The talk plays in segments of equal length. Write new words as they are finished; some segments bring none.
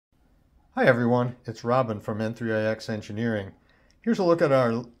Hi everyone, it's Robin from N3iX Engineering. Here's a look at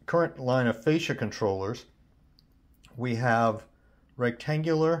our current line of fascia controllers. We have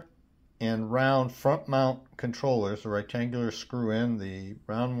rectangular and round front mount controllers. The rectangular screw in, the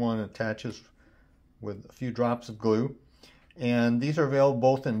round one attaches with a few drops of glue. And these are available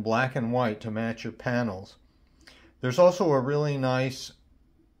both in black and white to match your panels. There's also a really nice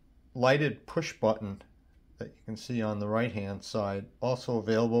lighted push button that you can see on the right hand side, also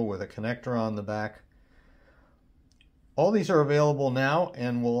available with a connector on the back. All these are available now,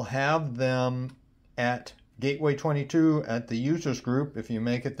 and we'll have them at Gateway 22 at the users group if you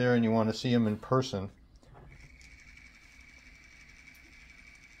make it there and you want to see them in person.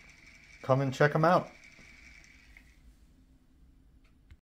 Come and check them out.